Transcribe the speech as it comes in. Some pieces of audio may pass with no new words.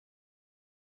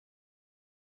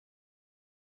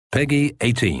Peggy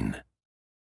 18.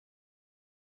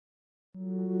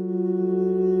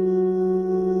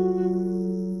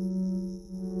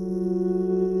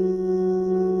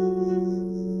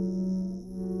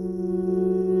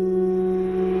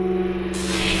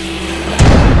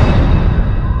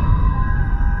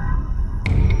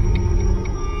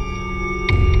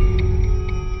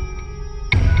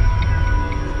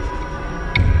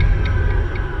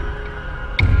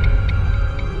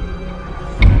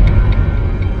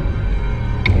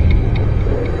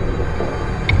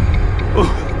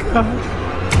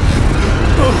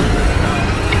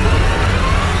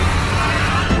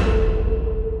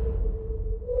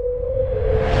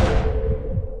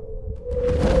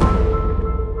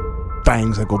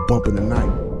 Things that go bump in the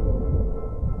night.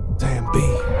 Damn B.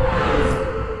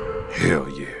 Hell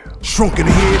yeah. Shrunk in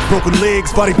the head, broken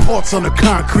legs, body parts on the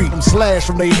concrete. I'm slashed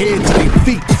from their head to their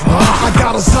feet. I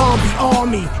got a zombie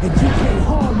army, and you can't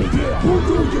harm me.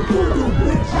 Voodoo, you voodoo,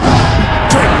 bitch.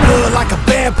 Drink blood like a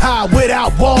vampire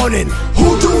without warning.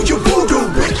 Who do you voodoo,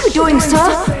 bitch? What are you doing,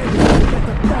 sir?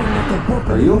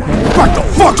 Are you okay? Back the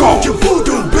fuck off! You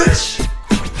voodoo, bitch!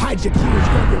 Hide your kids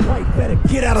from your wife, better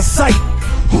get out of sight.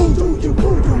 Who do you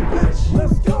voodoo, bitch?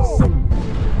 Let's go!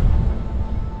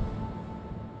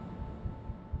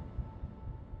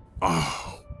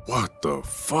 Oh, what the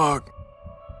fuck?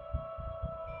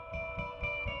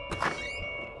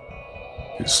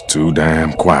 It's too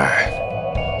damn quiet.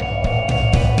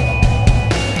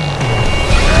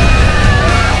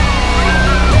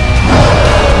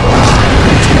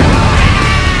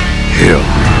 Hell.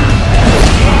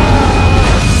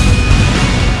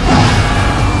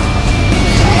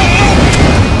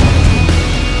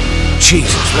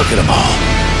 Jesus, look at them all.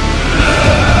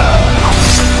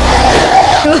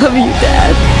 I love you,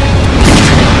 Dad.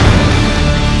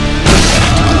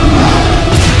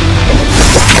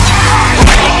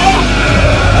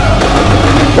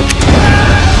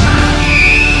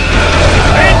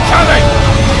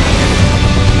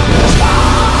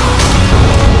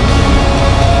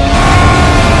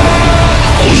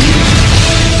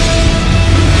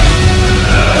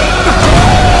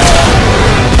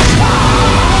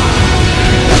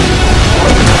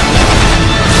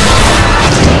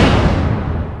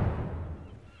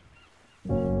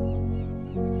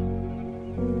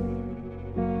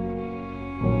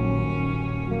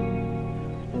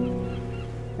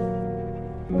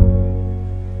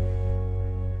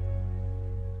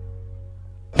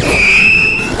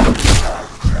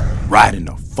 Right in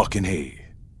the fucking head.